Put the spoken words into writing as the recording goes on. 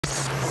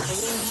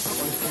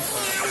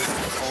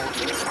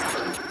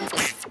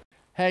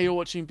Hey, you're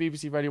watching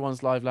BBC Radio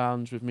 1's Live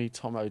Lounge with me,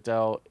 Tom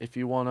Odell. If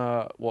you want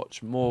to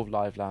watch more of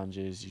Live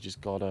Lounges, you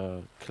just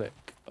gotta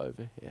click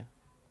over here.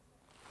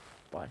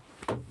 Bye.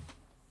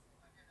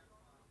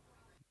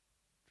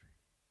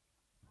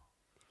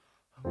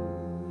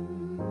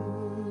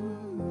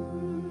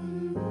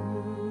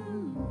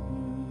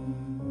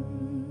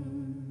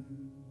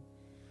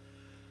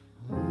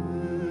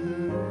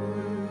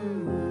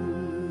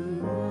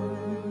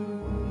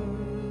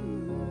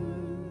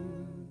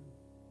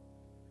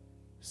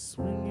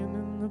 Swinging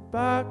in the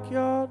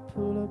backyard,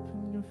 pull up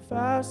in your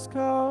fast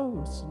car,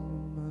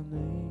 whistling my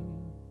name.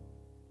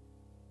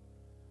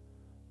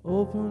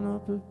 Open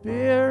up a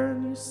beer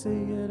and you say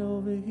get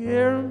over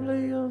here and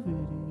play a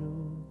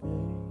video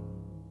game.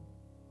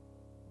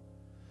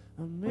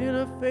 I'm in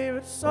a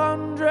favorite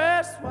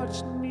sundress,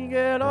 watching me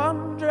get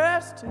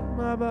undressed, take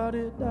my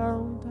body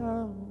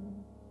downtown.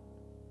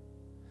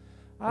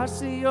 I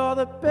see all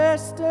the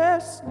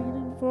bestest,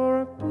 needing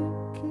for a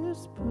big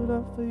kiss, put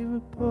our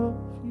favorite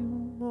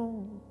perfume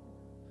on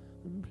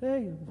and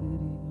play a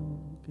video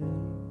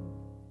game.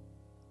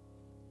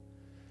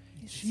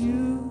 It's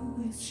you,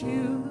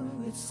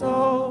 it's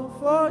all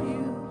for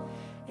you.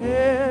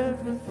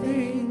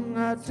 Everything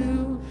I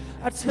do,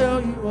 I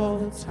tell you all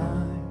the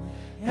time.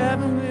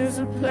 Heaven is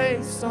a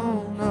place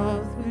on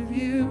earth with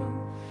you.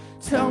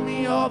 Tell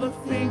me all the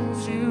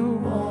things you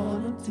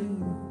wanna do.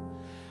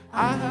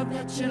 I heard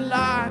that you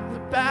like the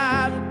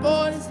bad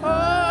boys,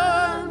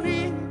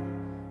 honey.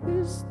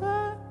 Is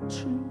that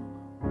true?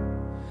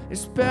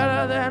 It's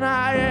better than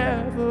I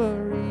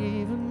ever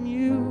even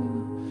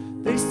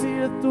knew. They say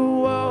that the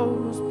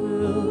world was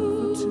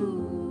built for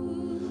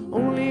two,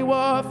 only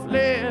worth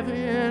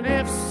living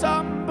if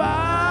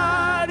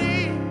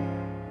somebody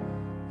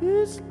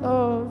is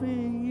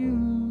loving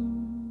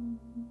you.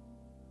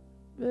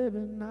 Baby,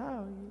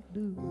 now you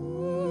do.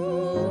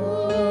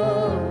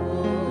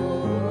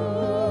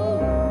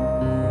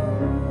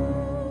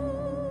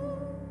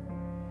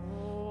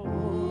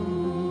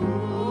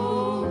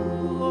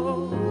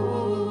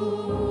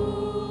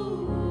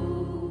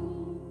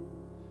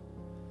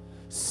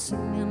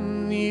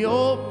 Singing the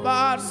old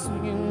bars,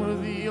 swinging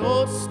with the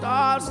old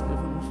stars,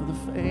 living for the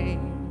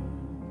fame.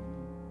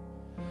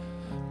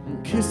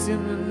 And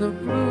kissing in the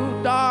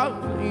blue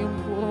dark,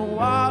 playing pulling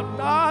wild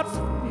darts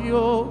for the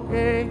old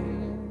games.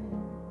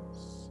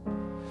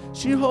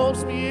 She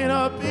holds me in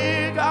her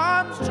big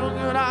arms, drunk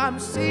and I'm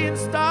seeing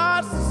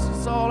stars. This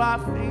is all I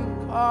think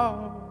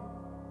of.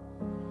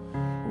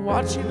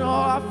 Watching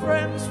all our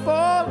friends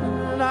fall in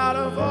and out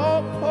of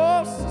all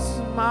posts. This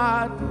is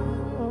my idea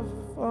of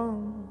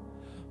fun.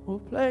 We're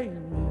playing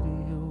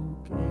video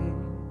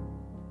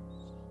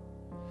games.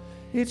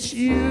 It's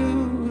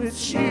you,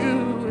 it's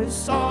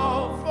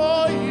all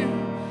for you.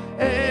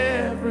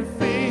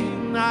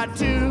 Everything I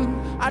do,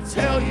 I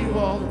tell you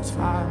all the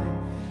time.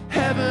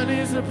 Heaven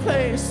is a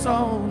place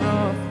on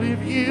earth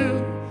with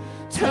you.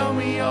 Tell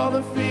me all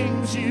the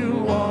things you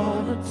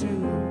wanna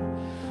do.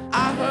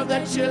 I heard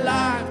that you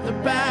like the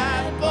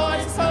bad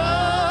boys,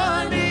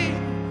 honey.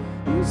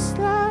 Is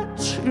that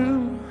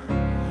true?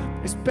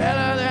 It's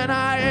better than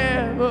I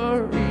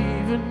ever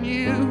even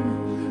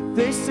knew.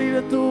 They say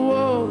that the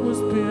world was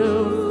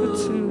built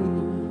for two,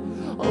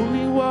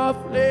 only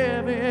worth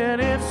living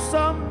if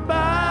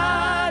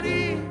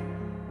somebody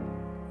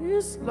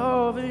is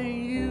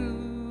loving you.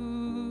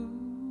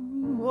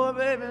 Oh,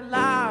 baby,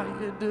 now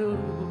you do.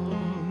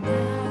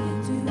 Now you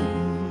do.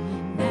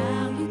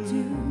 Now you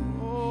do.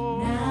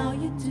 Oh, Now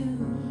you do.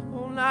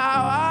 oh,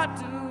 now I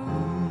do.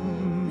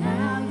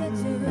 Now you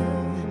do.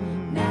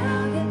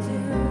 Now you do.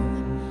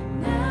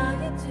 Now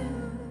you do.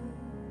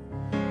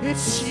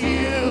 It's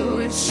you,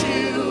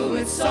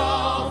 it's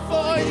all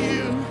for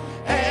you.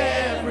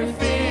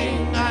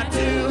 Everything I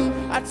do,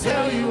 I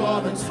tell you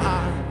all the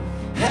time.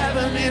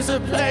 Heaven is a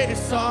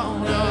place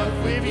on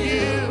earth with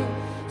you.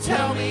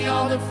 Tell me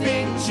all the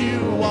things you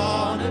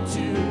wanna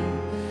do.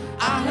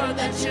 I heard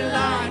that you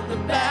like the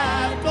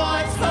bad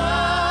boys,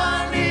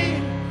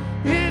 honey.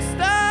 Is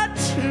that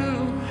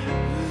true?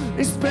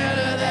 It's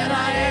better than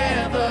I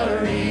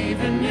ever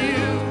even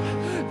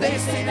knew. They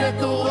say that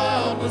the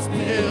world was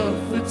built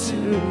for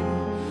two,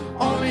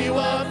 only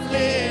worth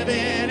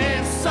living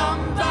if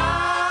somebody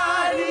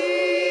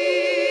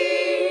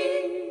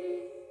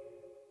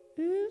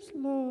is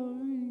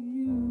loving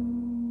you.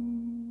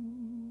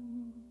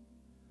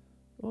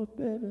 Oh,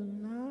 baby,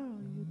 now